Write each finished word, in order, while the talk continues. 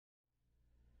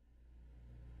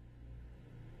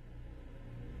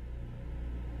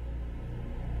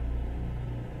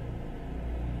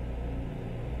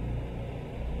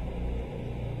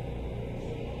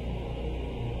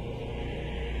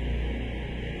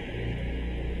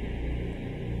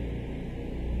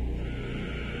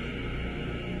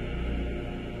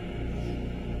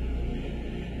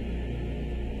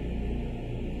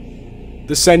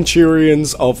The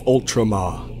Centurions of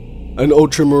Ultramar, an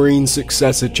ultramarine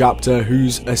successor chapter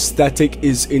whose aesthetic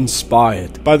is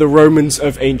inspired by the Romans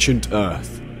of ancient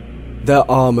Earth. Their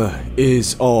armor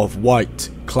is of white,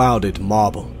 clouded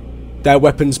marble. Their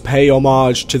weapons pay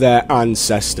homage to their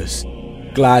ancestors.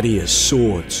 Gladius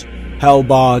swords,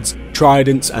 halberds,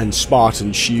 tridents and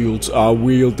Spartan shields are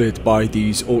wielded by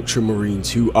these ultramarines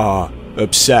who are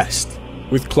obsessed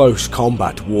with close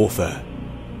combat warfare.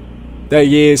 Their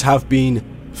years have been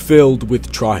filled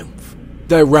with triumph,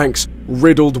 their ranks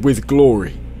riddled with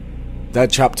glory. Their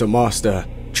chapter master,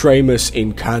 Tramus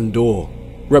in Candor,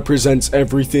 represents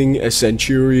everything a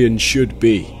centurion should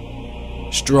be.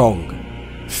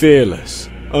 Strong, fearless,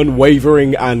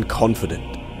 unwavering and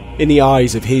confident. In the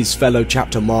eyes of his fellow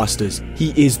chapter masters,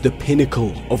 he is the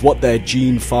pinnacle of what their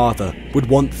gene father would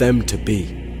want them to be.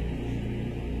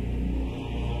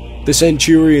 The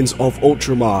Centurions of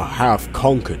Ultramar have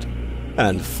conquered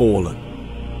and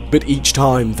fallen, but each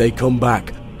time they come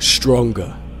back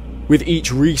stronger. With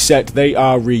each reset they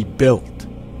are rebuilt.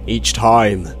 Each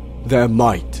time their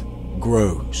might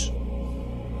grows.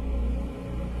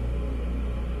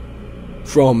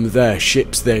 From their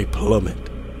ships they plummet,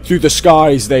 through the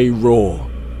skies they roar.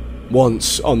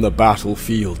 Once on the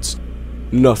battlefields,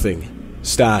 nothing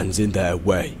stands in their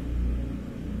way.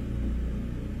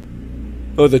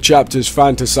 Other chapters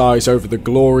fantasize over the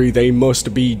glory they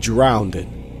must be drowned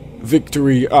in.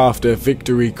 Victory after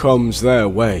victory comes their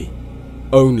way,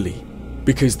 only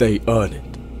because they earn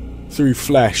it. Through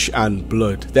flesh and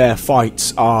blood, their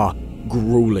fights are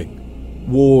grueling.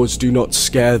 Wars do not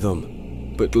scare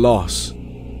them, but loss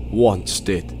once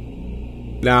did.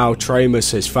 Now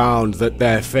Tramus has found that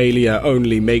their failure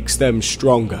only makes them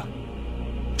stronger.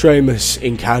 Tramus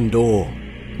in Candor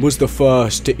was the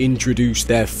first to introduce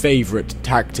their favourite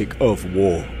tactic of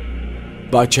war,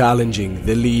 by challenging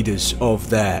the leaders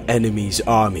of their enemy's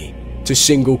army to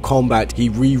single combat. He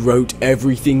rewrote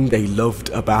everything they loved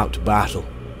about battle.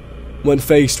 When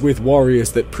faced with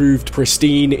warriors that proved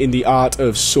pristine in the art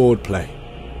of swordplay,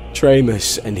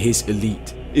 Tramus and his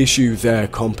elite issue their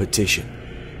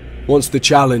competition. Once the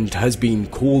challenge has been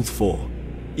called for,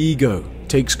 ego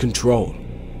takes control,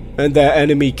 and their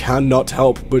enemy cannot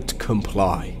help but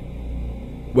comply.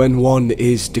 When one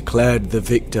is declared the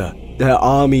victor, their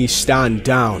armies stand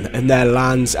down and their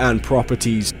lands and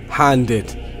properties handed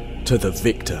to the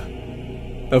victor.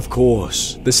 Of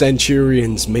course, the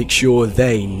Centurions make sure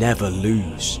they never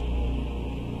lose.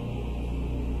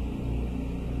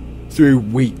 Through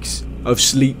weeks of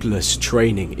sleepless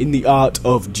training in the art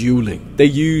of dueling, they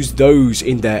use those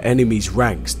in their enemy's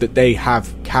ranks that they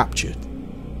have captured.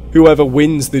 Whoever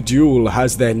wins the duel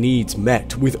has their needs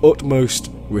met with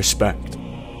utmost respect.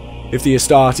 If the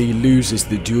Astarte loses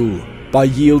the duel, by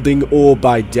yielding or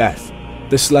by death,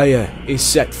 the slayer is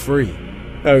set free,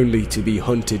 only to be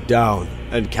hunted down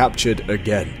and captured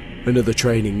again. Another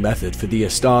training method for the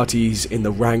Astartes in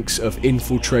the ranks of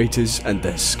infiltrators and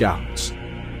their scouts.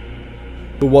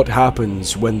 But what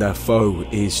happens when their foe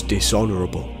is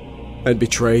dishonorable and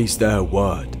betrays their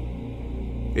word?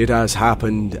 It has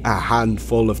happened a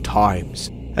handful of times,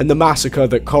 and the massacre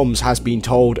that comes has been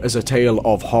told as a tale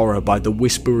of horror by the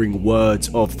whispering words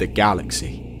of the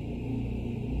galaxy.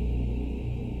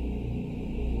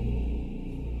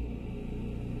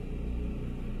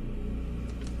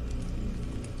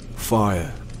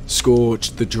 Fire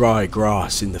scorched the dry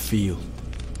grass in the field,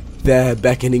 their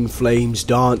beckoning flames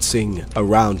dancing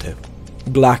around him,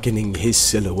 blackening his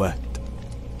silhouette.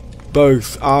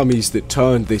 Both armies that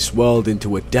turned this world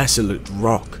into a desolate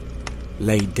rock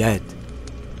lay dead.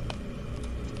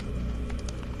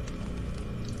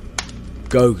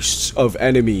 Ghosts of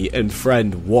enemy and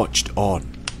friend watched on.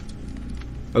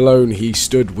 Alone he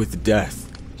stood with death.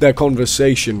 Their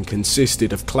conversation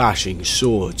consisted of clashing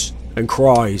swords and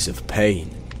cries of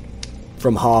pain.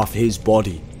 From half his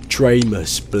body,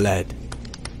 Tramus bled.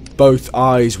 Both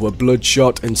eyes were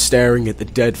bloodshot and staring at the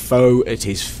dead foe at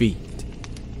his feet.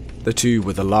 The two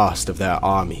were the last of their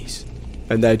armies,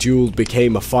 and their duel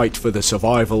became a fight for the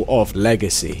survival of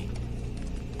legacy.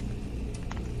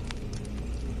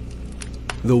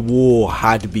 The war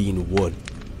had been won.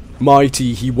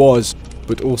 Mighty he was,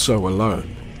 but also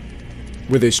alone.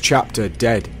 With his chapter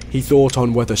dead, he thought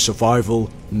on whether survival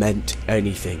meant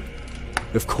anything.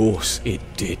 Of course it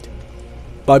did.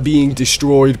 By being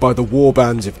destroyed by the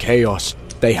warbands of chaos,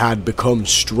 they had become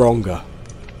stronger.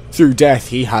 Through death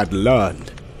he had learned.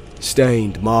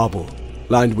 Stained marble,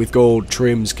 lined with gold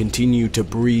trims, continued to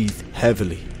breathe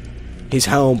heavily. His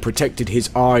helm protected his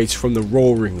eyes from the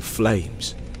roaring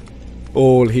flames.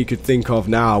 All he could think of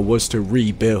now was to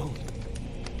rebuild.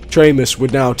 Tramus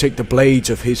would now take the blades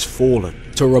of his fallen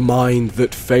to remind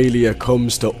that failure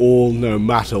comes to all no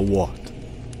matter what,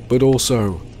 but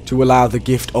also to allow the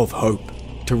gift of hope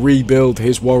to rebuild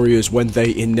his warriors when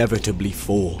they inevitably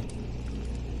fall.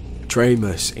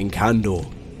 Tramus in Candor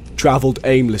travelled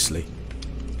aimlessly,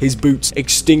 his boots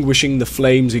extinguishing the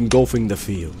flames engulfing the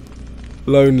field.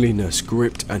 Loneliness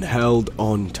gripped and held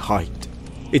on tight,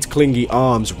 its clingy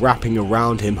arms wrapping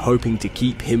around him hoping to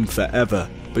keep him forever,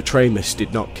 but Tramus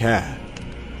did not care.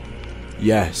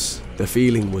 Yes, the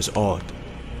feeling was odd,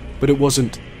 but it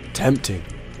wasn't tempting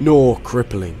nor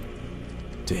crippling.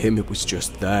 To him it was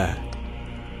just there.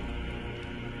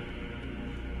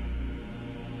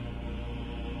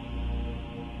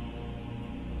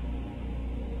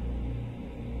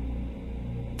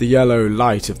 The yellow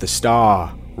light of the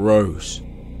star rose.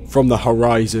 From the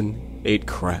horizon it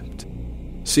crept,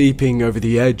 seeping over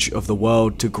the edge of the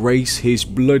world to grace his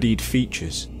bloodied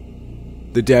features.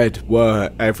 The dead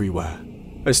were everywhere.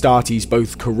 Astartes,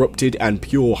 both corrupted and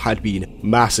pure, had been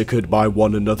massacred by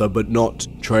one another, but not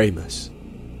Tramus.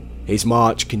 His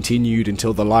march continued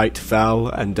until the light fell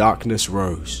and darkness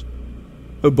rose.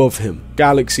 Above him,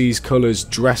 galaxies' colours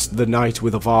dressed the night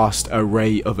with a vast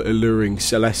array of alluring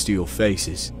celestial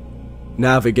faces.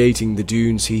 Navigating the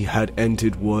dunes he had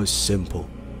entered was simple.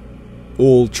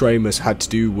 All Tramus had to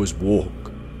do was walk.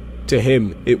 To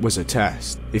him, it was a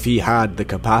test, if he had the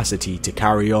capacity to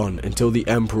carry on until the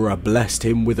Emperor blessed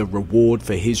him with a reward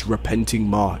for his repenting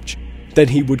march. Then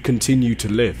he would continue to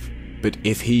live, but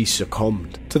if he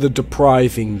succumbed to the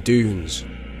depriving dunes,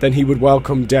 then he would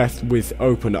welcome death with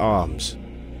open arms.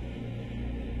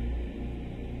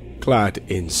 Clad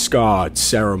in scarred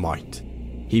ceramite,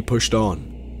 he pushed on.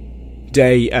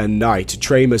 Day and night,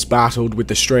 Tramus battled with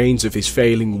the strains of his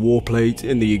failing warplate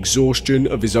and the exhaustion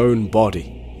of his own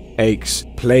body. Aches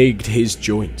plagued his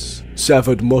joints.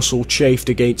 Severed muscle chafed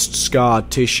against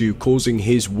scarred tissue, causing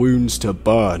his wounds to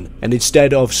burn, and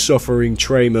instead of suffering,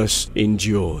 Tramus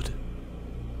endured.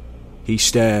 He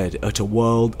stared at a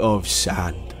world of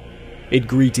sand. It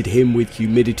greeted him with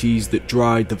humidities that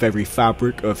dried the very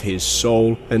fabric of his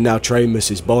soul, and now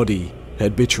Tramus's body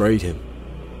had betrayed him.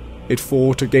 It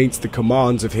fought against the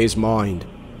commands of his mind,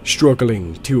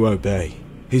 struggling to obey.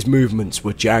 His movements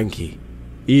were janky,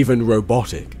 even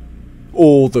robotic.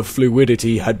 All the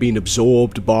fluidity had been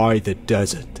absorbed by the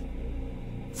desert.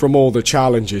 From all the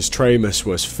challenges Tramus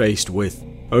was faced with,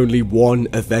 only one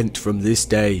event from this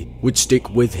day would stick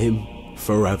with him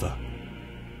forever.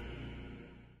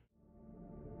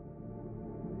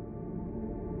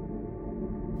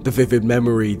 The vivid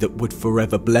memory that would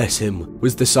forever bless him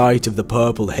was the sight of the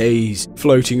purple haze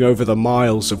floating over the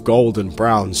miles of golden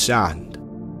brown sand.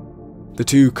 The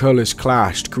two colours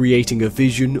clashed, creating a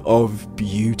vision of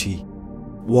beauty,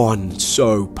 one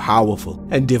so powerful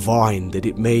and divine that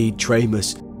it made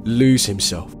Tramus lose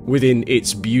himself within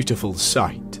its beautiful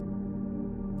sight.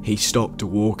 He stopped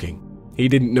walking. He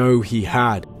didn't know he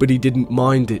had, but he didn't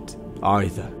mind it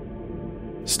either.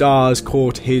 Stars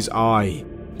caught his eye.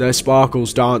 Their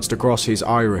sparkles danced across his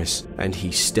iris, and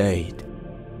he stayed.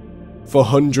 For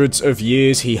hundreds of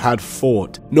years he had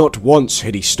fought. Not once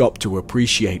had he stopped to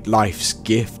appreciate life's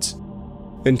gifts.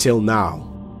 Until now.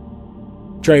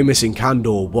 Tramus in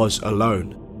Candor was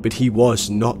alone, but he was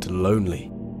not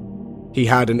lonely. He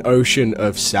had an ocean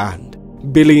of sand,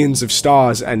 billions of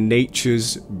stars, and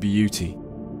nature's beauty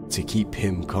to keep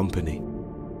him company.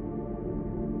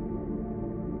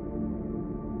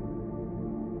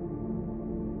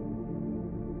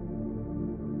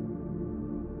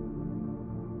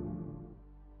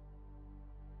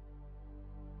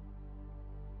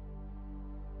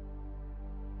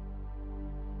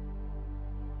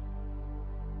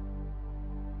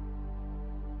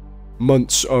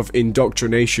 Months of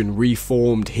indoctrination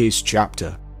reformed his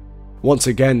chapter. Once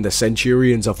again, the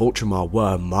Centurions of Ultramar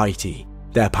were mighty.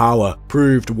 Their power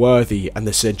proved worthy, and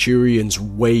the Centurions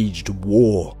waged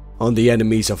war on the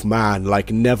enemies of man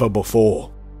like never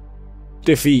before.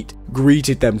 Defeat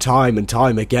greeted them time and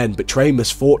time again, but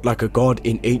Tramus fought like a god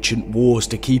in ancient wars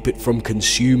to keep it from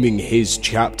consuming his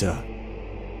chapter.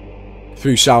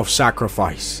 Through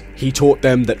self-sacrifice, he taught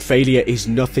them that failure is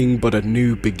nothing but a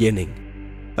new beginning.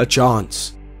 A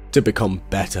chance to become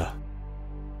better.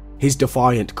 His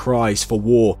defiant cries for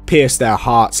war pierced their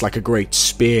hearts like a great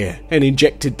spear and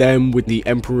injected them with the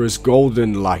Emperor's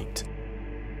golden light.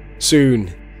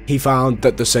 Soon, he found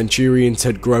that the Centurions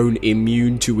had grown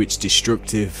immune to its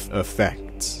destructive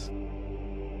effects.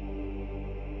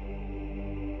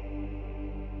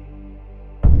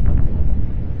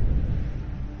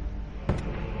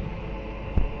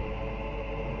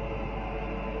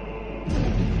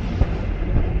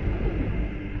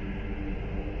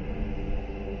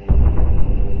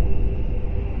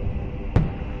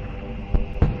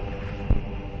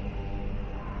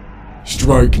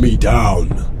 Strike me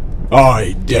down.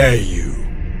 I dare you.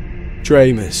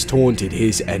 Tramus taunted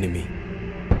his enemy.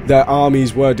 Their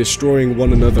armies were destroying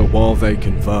one another while they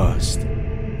conversed.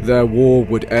 Their war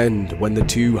would end when the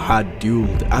two had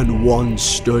duelled and one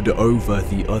stood over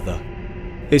the other.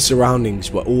 His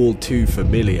surroundings were all too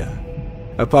familiar.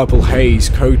 A purple haze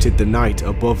coated the night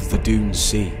above the dune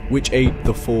sea, which ate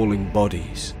the falling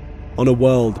bodies. On a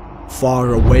world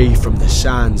far away from the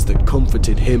sands that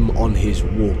comforted him on his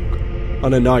walk.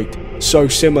 On a night so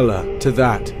similar to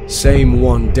that same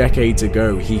one decades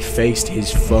ago he faced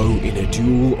his foe in a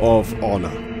duel of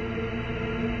honor.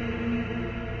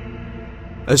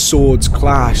 As swords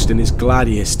clashed and his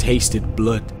gladius tasted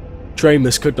blood,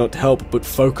 Tramus could not help but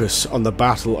focus on the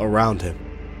battle around him.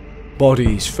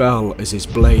 Bodies fell as his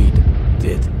blade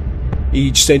did.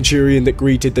 Each centurion that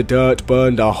greeted the dirt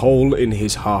burned a hole in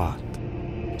his heart.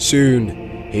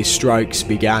 Soon, his strikes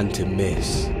began to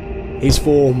miss. His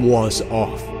form was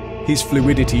off, his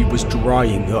fluidity was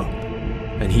drying up,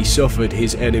 and he suffered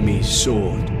his enemy's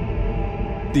sword.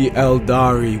 The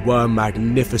Eldari were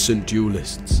magnificent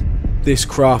duelists. This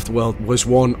craftworld was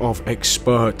one of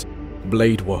expert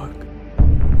blade work.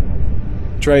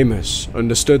 Tramus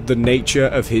understood the nature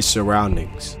of his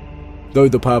surroundings. Though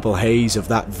the purple haze of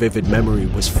that vivid memory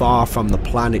was far from the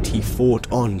planet he fought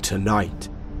on tonight,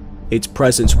 its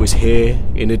presence was here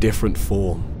in a different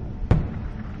form.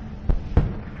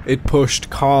 It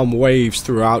pushed calm waves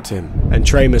throughout him, and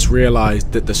Tramus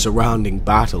realized that the surrounding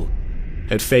battle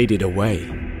had faded away.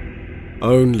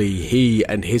 Only he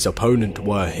and his opponent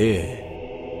were here.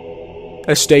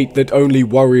 A state that only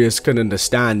warriors can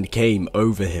understand came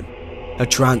over him. A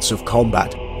trance of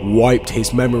combat wiped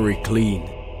his memory clean.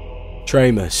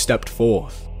 Tramus stepped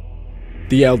forth.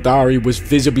 The Eldari was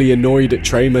visibly annoyed at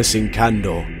Tramus in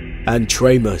Kandor, and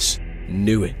Tramus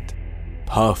knew it.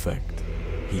 Perfect,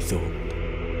 he thought.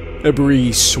 A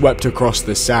breeze swept across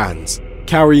the sands,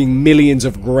 carrying millions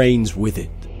of grains with it.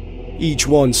 Each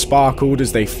one sparkled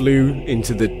as they flew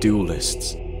into the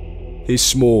duelists. His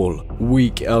small,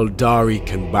 weak Eldari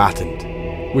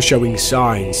combatant was showing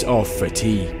signs of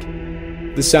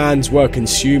fatigue. The sands were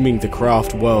consuming the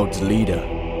craft world's leader,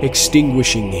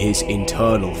 extinguishing his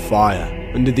internal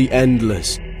fire under the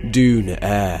endless dune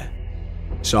air.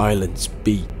 Silence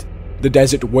beat. The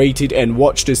desert waited and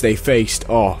watched as they faced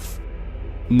off.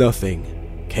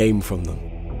 Nothing came from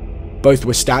them. Both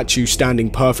were statues standing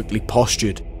perfectly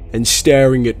postured and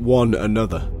staring at one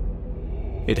another.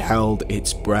 It held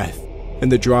its breath, and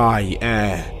the dry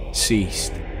air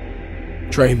ceased.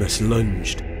 Tramus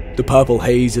lunged. The purple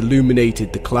haze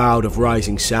illuminated the cloud of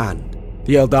rising sand.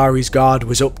 The Eldari's guard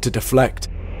was up to deflect,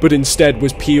 but instead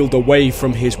was peeled away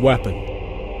from his weapon.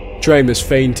 Tramus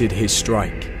feinted his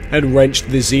strike, and wrenched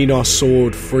the Xenos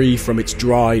sword free from its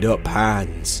dried-up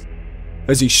hands.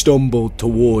 As he stumbled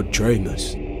toward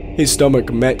Tramus, his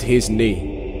stomach met his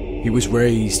knee. He was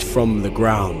raised from the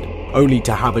ground, only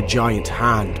to have a giant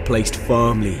hand placed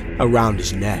firmly around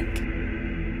his neck.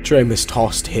 Tramus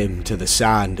tossed him to the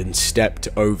sand and stepped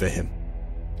over him.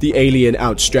 The alien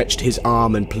outstretched his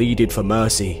arm and pleaded for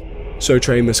mercy, so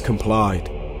Tramus complied.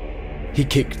 He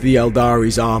kicked the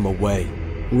Eldari's arm away,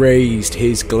 raised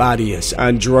his gladius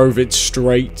and drove it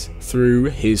straight through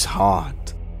his heart.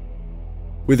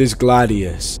 With his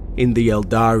gladius in the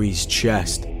Eldari's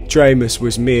chest, Tramus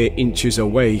was mere inches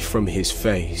away from his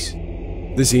face.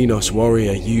 The Xenos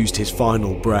warrior used his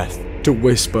final breath to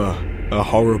whisper a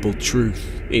horrible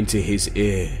truth into his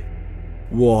ear,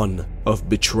 one of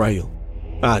betrayal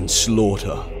and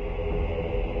slaughter.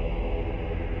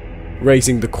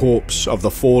 Raising the corpse of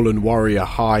the fallen warrior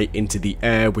high into the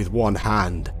air with one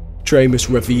hand, Tramus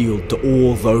revealed to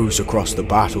all those across the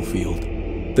battlefield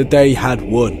that they had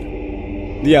won.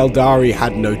 The Eldari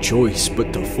had no choice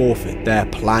but to forfeit their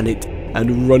planet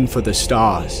and run for the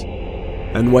stars.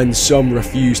 And when some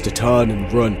refused to turn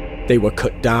and run, they were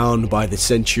cut down by the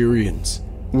Centurions,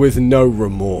 with no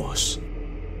remorse.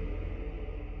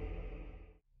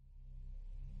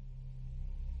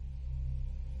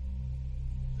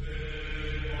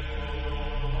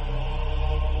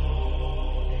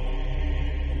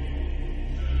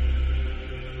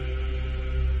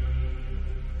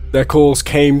 Their calls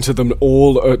came to them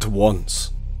all at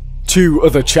once. 2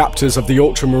 other chapters of the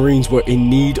Ultramarines were in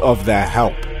need of their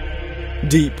help.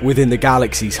 Deep within the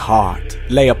galaxy's heart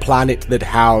lay a planet that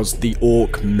housed the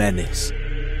Orc menace.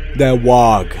 Their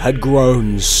warg had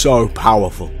grown so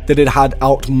powerful that it had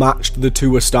outmatched the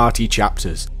 2 Astarte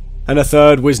chapters, and a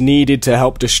third was needed to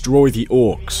help destroy the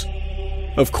Orcs.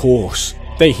 Of course,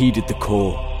 they heeded the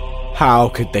call. How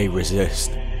could they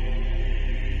resist?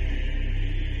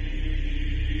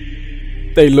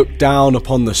 They looked down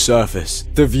upon the surface.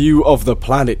 The view of the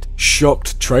planet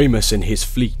shocked Tramus and his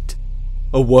fleet.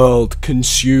 A world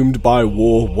consumed by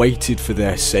war waited for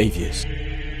their saviors,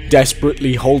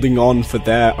 desperately holding on for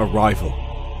their arrival.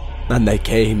 And they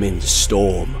came in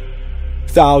storm.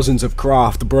 Thousands of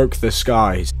craft broke the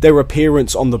skies. Their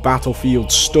appearance on the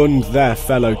battlefield stunned their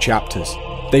fellow chapters.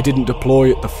 They didn't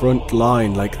deploy at the front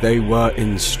line like they were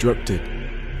instructed.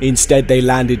 Instead, they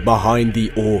landed behind the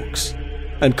orcs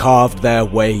and carved their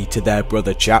way to their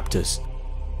brother chapters.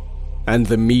 And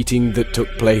the meeting that took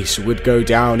place would go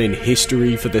down in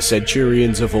history for the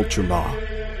Centurions of Ultramar.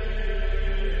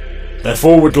 Their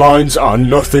forward lines are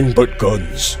nothing but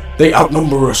guns. They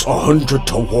outnumber us 100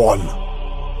 to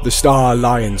 1. The Star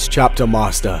Alliance chapter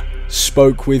master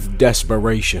spoke with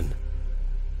desperation.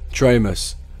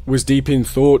 Tramus was deep in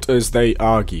thought as they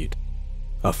argued.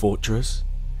 A fortress?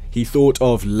 He thought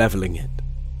of leveling it.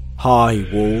 High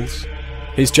walls?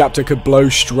 His chapter could blow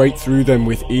straight through them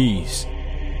with ease.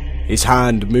 His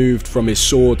hand moved from his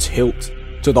sword's hilt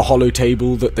to the hollow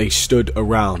table that they stood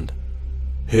around.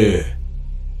 Here,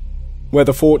 where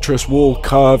the fortress wall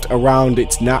curved around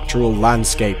its natural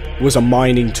landscape, was a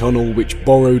mining tunnel which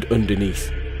burrowed underneath.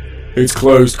 Its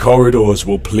closed corridors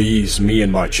will please me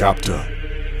and my chapter.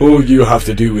 All you have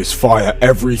to do is fire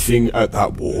everything at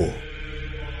that wall.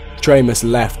 Tramus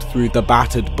left through the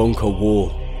battered bunker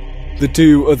wall. The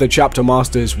two other chapter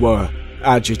masters were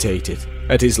agitated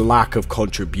at his lack of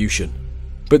contribution,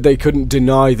 but they couldn't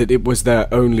deny that it was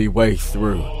their only way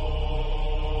through.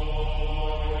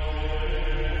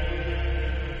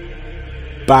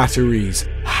 Batteries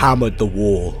hammered the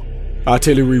wall.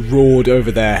 Artillery roared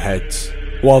over their heads,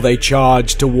 while they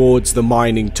charged towards the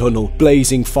mining tunnel.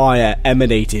 Blazing fire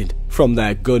emanated from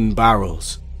their gun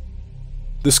barrels.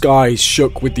 The skies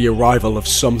shook with the arrival of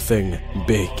something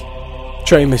big.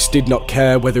 Tramus did not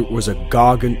care whether it was a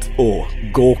Gargant or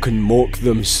Gorkan Mork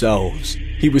themselves.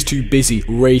 He was too busy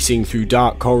racing through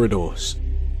dark corridors.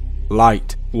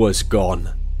 Light was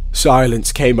gone.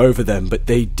 Silence came over them, but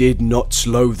they did not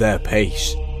slow their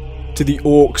pace. To the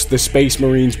orcs, the Space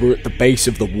Marines were at the base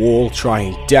of the wall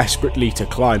trying desperately to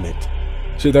climb it,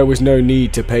 so there was no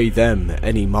need to pay them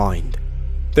any mind.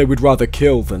 They would rather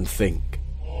kill than think.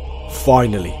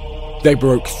 Finally, they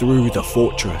broke through the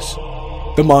fortress.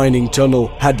 The mining tunnel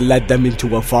had led them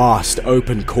into a vast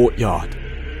open courtyard.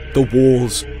 The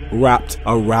walls wrapped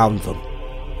around them.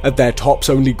 At their tops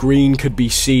only green could be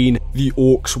seen. The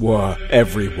orcs were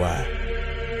everywhere.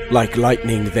 Like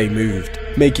lightning they moved,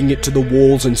 making it to the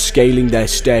walls and scaling their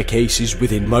staircases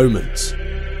within moments.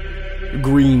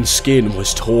 Green skin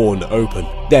was torn open,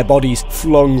 their bodies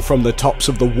flung from the tops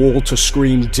of the wall to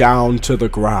scream down to the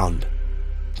ground.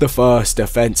 The first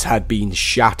defense had been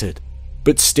shattered,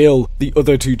 but still the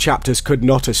other two chapters could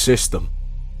not assist them.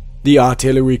 The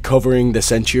artillery covering the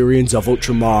Centurions of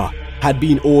Ultramar had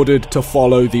been ordered to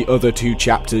follow the other two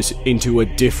chapters into a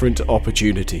different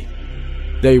opportunity.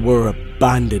 They were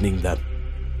abandoning them.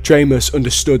 Tramus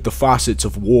understood the facets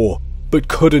of war, but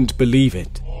couldn't believe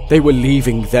it. They were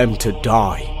leaving them to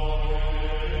die.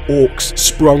 Orcs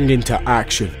sprung into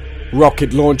action.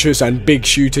 Rocket launchers and big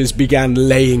shooters began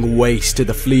laying waste to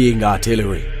the fleeing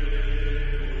artillery.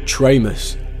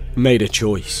 Tramus made a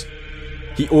choice.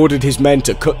 He ordered his men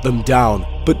to cut them down,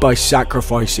 but by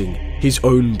sacrificing his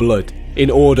own blood in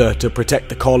order to protect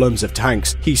the columns of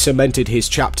tanks, he cemented his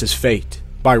chapter's fate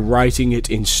by writing it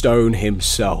in stone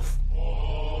himself.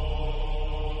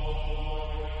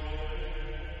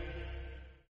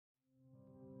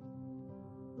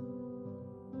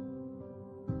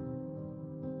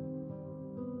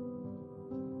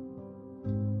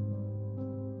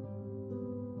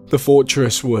 The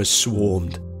fortress was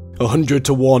swarmed. 100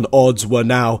 to 1 odds were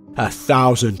now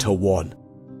 1,000 to 1.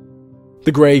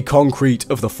 The grey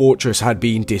concrete of the fortress had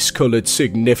been discoloured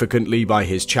significantly by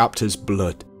his chapter's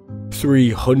blood.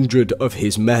 300 of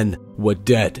his men were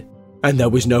dead, and there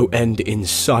was no end in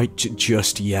sight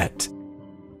just yet.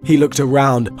 He looked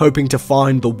around, hoping to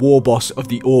find the war boss of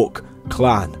the Orc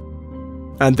clan.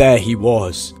 And there he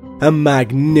was, a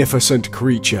magnificent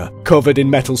creature, covered in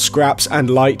metal scraps and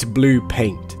light blue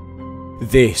paint.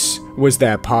 This was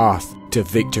their path to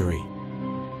victory.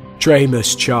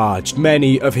 Tramus charged.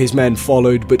 Many of his men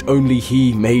followed, but only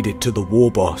he made it to the war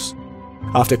boss.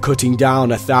 After cutting down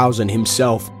 1,000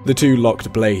 himself, the two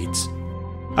locked blades.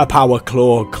 A power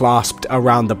claw clasped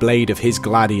around the blade of his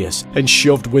gladius and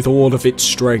shoved with all of its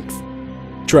strength.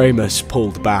 Tramus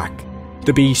pulled back.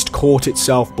 The beast caught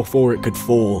itself before it could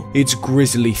fall. Its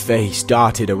grisly face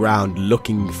darted around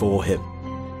looking for him.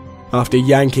 After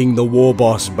yanking the war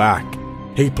boss back,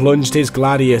 he plunged his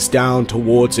gladius down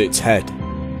towards its head.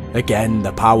 Again,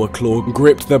 the power claw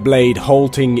gripped the blade,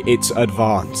 halting its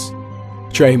advance.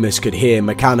 Tramus could hear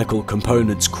mechanical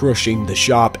components crushing the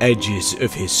sharp edges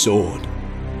of his sword.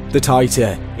 The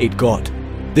tighter it got,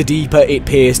 the deeper it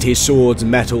pierced his sword's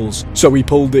metals, so he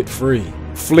pulled it free.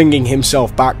 Flinging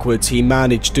himself backwards, he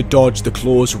managed to dodge the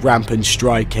claw's rampant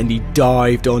strike and he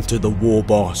dived onto the war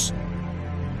boss.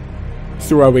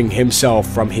 Throwing himself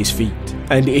from his feet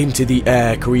and into the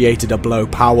air created a blow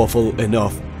powerful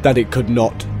enough that it could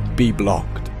not be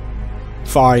blocked.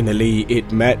 Finally,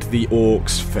 it met the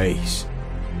orc's face.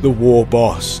 The war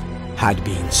boss had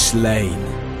been slain.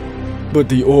 But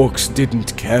the orcs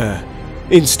didn't care.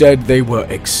 Instead, they were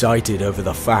excited over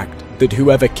the fact that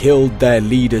whoever killed their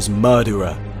leader's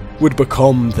murderer would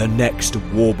become the next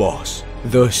war boss.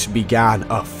 Thus began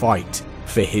a fight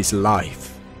for his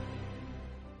life.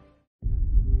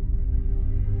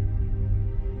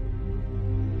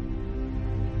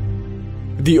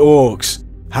 The orcs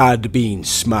had been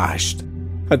smashed,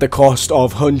 at the cost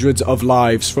of hundreds of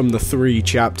lives from the 3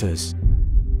 chapters.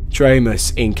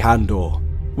 Tramus in Kandor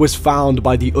was found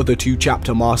by the other 2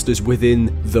 chapter masters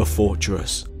within the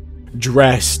fortress,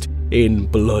 dressed in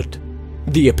blood.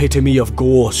 The epitome of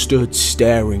gore stood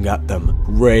staring at them,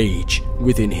 rage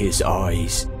within his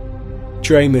eyes.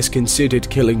 Tramus considered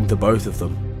killing the both of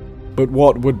them, but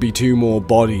what would be 2 more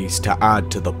bodies to add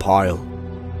to the pile?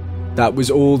 That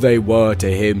was all they were to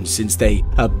him since they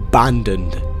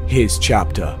abandoned his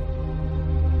chapter.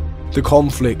 The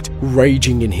conflict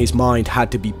raging in his mind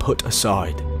had to be put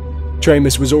aside.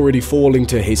 Tramus was already falling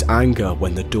to his anger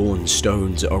when the Dawn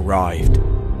Stones arrived.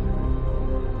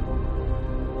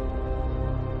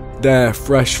 Their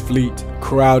fresh fleet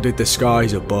crowded the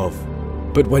skies above,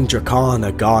 but when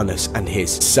Drakan Agarnus and his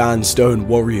sandstone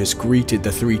warriors greeted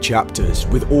the 3 chapters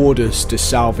with orders to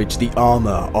salvage the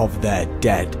armor of their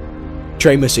dead,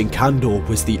 Tramus in Kandor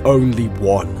was the only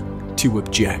one to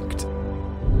object.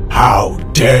 How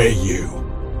dare you!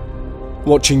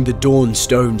 Watching the Dawn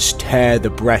Stones tear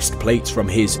the breastplates from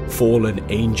his fallen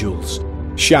angels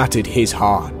shattered his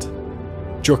heart.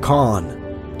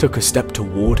 Drakan took a step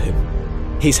toward him,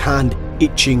 his hand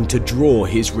itching to draw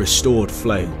his restored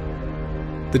flail.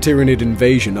 The Tyranid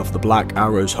invasion of the Black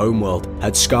Arrow's homeworld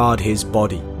had scarred his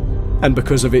body, and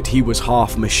because of it he was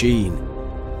half machine.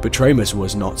 But Tramus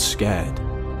was not scared.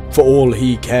 For all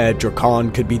he cared,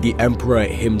 Drakan could be the Emperor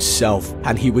himself,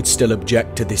 and he would still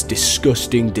object to this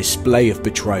disgusting display of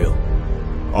betrayal.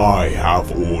 I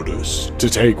have orders to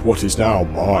take what is now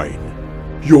mine.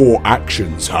 Your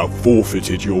actions have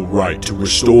forfeited your right to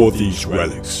restore these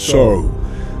relics, so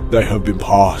they have been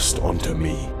passed on to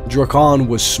me. Drakan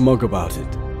was smug about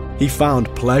it. He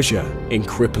found pleasure in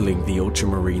crippling the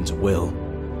Ultramarines' will.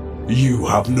 You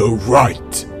have no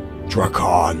right,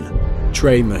 Drakan,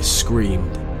 Tramus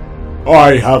screamed.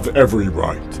 I have every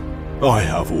right. I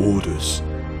have orders.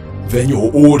 Then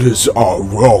your orders are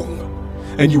wrong,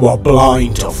 and you are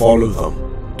blind to follow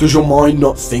them. Does your mind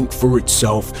not think for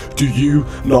itself? Do you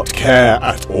not care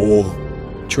at all?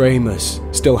 Tramus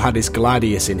still had his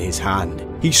gladius in his hand.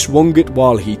 He swung it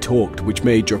while he talked, which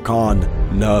made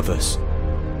Drakan nervous.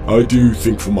 I do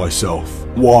think for myself.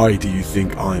 Why do you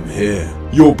think I'm here?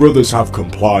 Your brothers have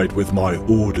complied with my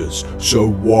orders, so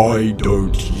why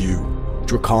don't you?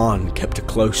 Drakan kept a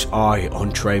close eye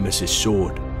on Tramus's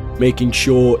sword, making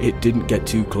sure it didn't get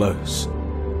too close.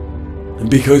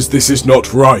 Because this is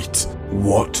not right.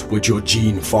 What would your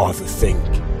gene father think?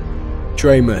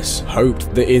 Tramus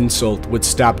hoped the insult would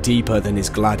stab deeper than his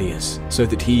gladius, so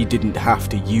that he didn't have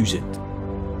to use it.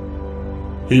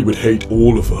 He would hate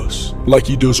all of us, like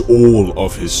he does all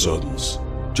of his sons.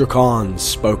 Drakan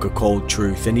spoke a cold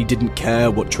truth, and he didn't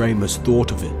care what Tramus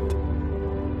thought of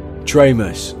it.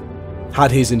 Tramus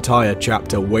had his entire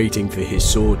chapter waiting for his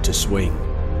sword to swing.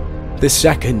 The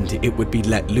second it would be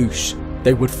let loose,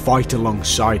 they would fight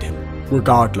alongside him,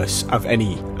 regardless of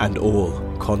any and all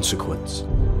consequence.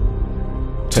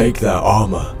 Take their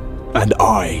armor, and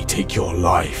I take your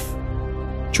life.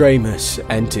 Tramus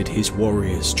entered his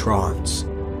warrior's trance.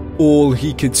 All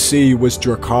he could see was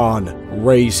Drakan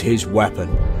raise his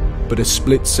weapon, but a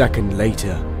split second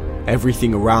later,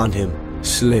 everything around him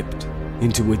slipped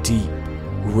into a deep,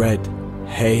 red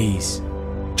haze.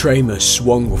 Tramus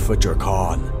swung for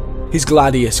Drakan. His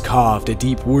gladius carved a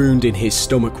deep wound in his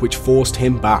stomach which forced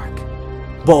him back.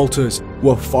 Bolters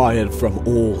were fired from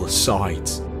all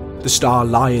sides. The Star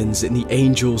Lions and the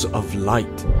Angels of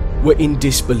Light were in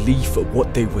disbelief at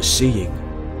what they were seeing.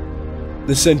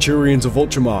 The Centurions of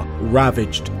Ultramar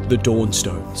ravaged the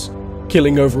Dawnstones,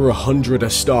 killing over 100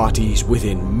 Astartes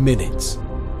within minutes.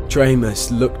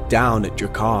 Tramus looked down at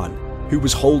Drakan, who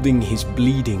was holding his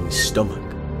bleeding stomach.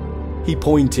 He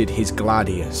pointed his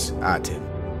gladius at him.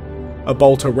 A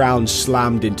bolt of round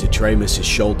slammed into Tramus's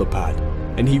shoulder pad,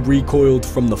 and he recoiled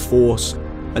from the force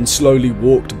and slowly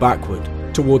walked backward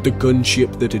toward the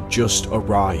gunship that had just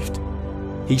arrived.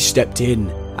 He stepped in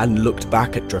and looked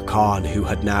back at Drakan, who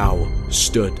had now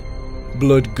stood.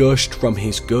 Blood gushed from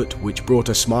his gut, which brought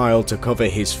a smile to cover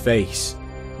his face.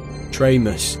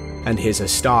 Tramus and his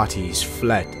Astartes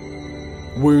fled.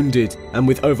 Wounded and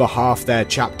with over half their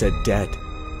chapter dead,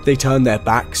 they turned their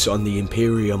backs on the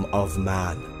Imperium of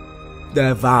Man.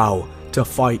 Their vow to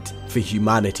fight for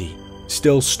humanity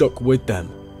still stuck with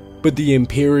them, but the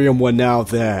Imperium were now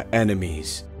their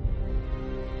enemies.